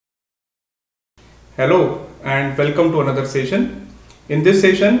Hello and welcome to another session. In this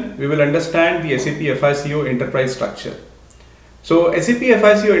session, we will understand the SAP FICO enterprise structure. So SAP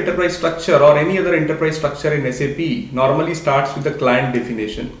FICO enterprise structure or any other enterprise structure in SAP normally starts with the client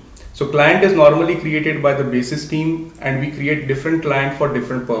definition. So client is normally created by the basis team and we create different client for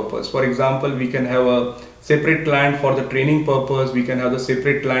different purpose. For example, we can have a separate client for the training purpose. We can have the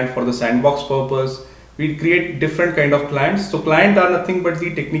separate client for the sandbox purpose. We create different kind of clients. So client are nothing but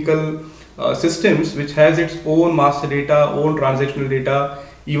the technical systems which has its own master data, own transactional data.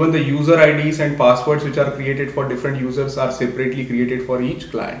 Even the user IDs and passwords which are created for different users are separately created for each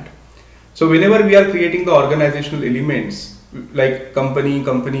client. So whenever we are creating the organizational elements like company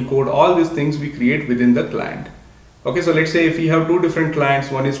code, all these things we create within the client. Okay, so let's say if we have two different clients,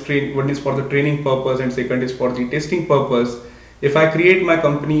 one is for the training purpose and second is for the testing purpose. If I create my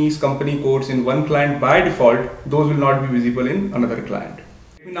company codes in one client by default, those will not be visible in another client.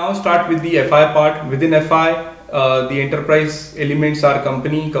 We now start with the FI part. Within FI, the enterprise elements are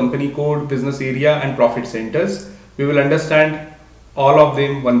company code, business area and profit centers. We will understand all of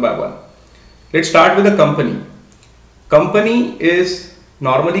them one by one. Let's start with the company. Company is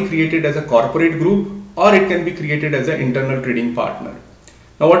normally created as a corporate group or it can be created as an internal trading partner.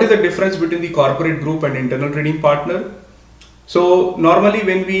 Now what is the difference between the corporate group and internal trading partner? So normally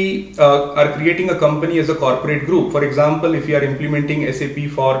when we are creating a company as a corporate group, for example, if you are implementing SAP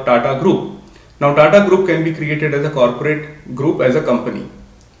for Tata Group, now Tata Group can be created as a corporate group as a company.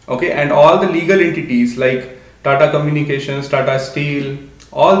 Okay, and all the legal entities like Tata Communications, Tata Steel,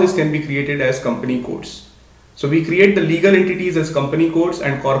 all this can be created as company codes. So we create the legal entities as company codes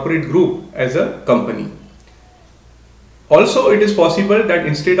and corporate group as a company. Also, it is possible that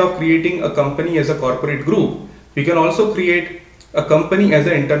instead of creating a company as a corporate group, we can also create a company as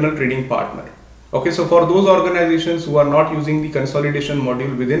an internal trading partner. Okay, so for those organizations who are not using the consolidation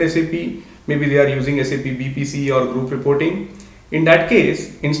module within SAP, maybe they are using SAP BPC or group reporting. In that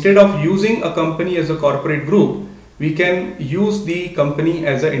case, instead of using a company as a corporate group, we can use the company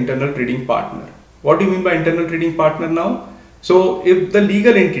as an internal trading partner. What do you mean by internal trading partner now? So if the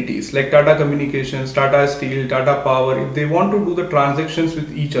legal entities like Tata Communications, Tata Steel, Tata Power, if they want to do the transactions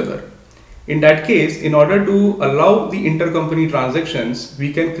with each other, in that case, in order to allow the intercompany transactions,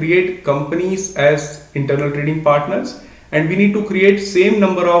 we can create companies as internal trading partners and we need to create same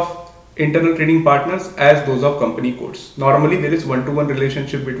number of internal trading partners as those of company codes. Normally there is one-to-one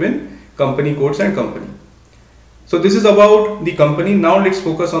relationship between company codes and company. So this is about the company. Now let's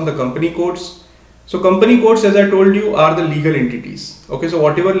focus on the company codes. So company codes, as I told you, are the legal entities. Okay, so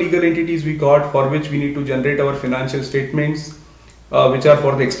whatever legal entities we got for which we need to generate our financial statements, which are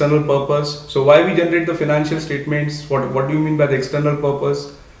for the external purpose. So why we generate the financial statements? What do you mean by the external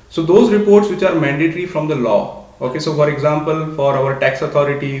purpose? So those reports which are mandatory from the law. Okay, so for example, for our tax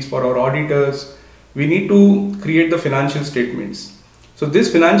authorities, for our auditors, we need to create the financial statements. So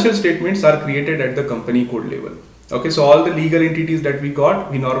these financial statements are created at the company code level. Okay, so all the legal entities that we got,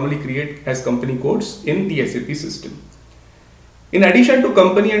 we normally create as company codes in the SAP system. In addition to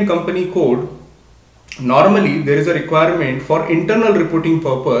company and company code, normally there is a requirement for internal reporting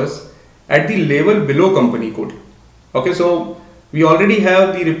purpose at the level below company code. Okay, so we already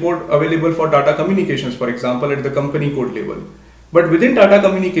have the report available for Tata Communications, for example, at the company code level. But within Tata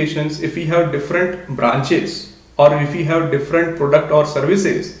Communications, if we have different branches or if we have different product or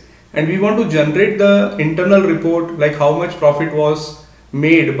services and we want to generate the internal report like how much profit was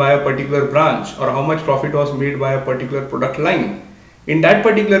made by a particular branch or how much profit was made by a particular product line, in that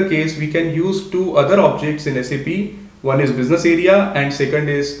particular case, we can use two other objects in SAP. One is business area and second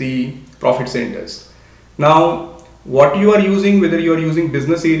is the profit centers. Now, what you are using, whether you are using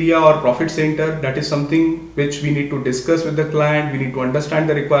business area or profit center, that is something which we need to discuss with the client. We need to understand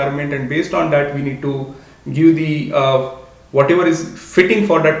the requirement and based on that, we need to give the whatever is fitting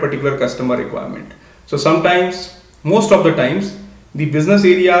for that particular customer requirement. So sometimes, most of the times, the business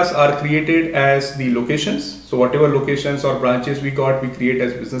areas are created as the locations. So whatever locations or branches we got, we create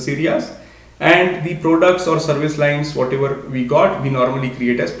as business areas. And the products or service lines, whatever we got, we normally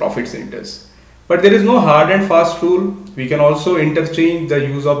create as profit centers. But there is no hard and fast rule. We can also interchange the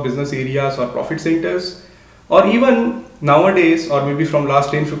use of business areas or profit centers. Or even nowadays, or maybe from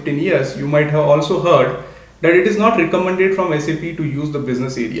last 10-15 years, you might have also heard that it is not recommended from SAP to use the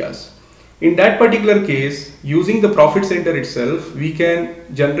business areas. In that particular case, using the profit center itself, we can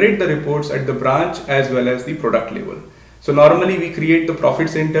generate the reports at the branch as well as the product level. So normally we create the profit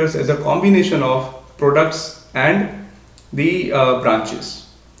centers as a combination of products and the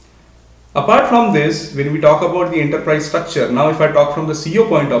branches. Apart from this, when we talk about the enterprise structure, now if I talk from the CEO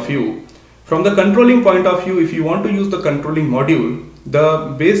point of view, from the controlling point of view, if you want to use the controlling module,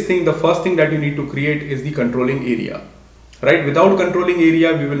 the base thing, the first thing that you need to create is the controlling area, right? Without controlling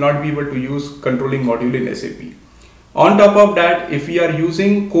area, we will not be able to use controlling module in SAP. On top of that, if we are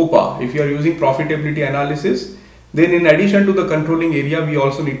using COPA, if you are using profitability analysis, then in addition to the controlling area, we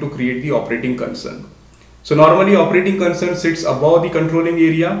also need to create the operating concern. So normally operating concern sits above the controlling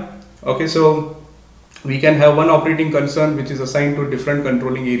area. Okay, so we can have one operating concern which is assigned to different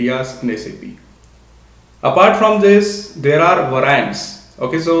controlling areas in SAP. Apart from this, there are variants.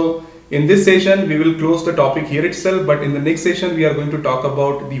 Okay, so in this session, we will close the topic here itself, but in the next session, we are going to talk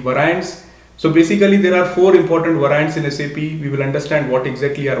about the variants. So basically, there are 4 important variants in SAP. We will understand what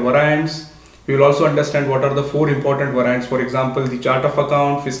exactly are variants. We will also understand what are the 4 important variants. For example, the chart of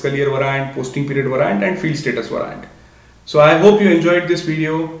account, fiscal year variant, posting period variant, and field status variant. So I hope you enjoyed this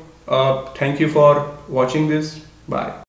video. Thank you for watching this. Bye.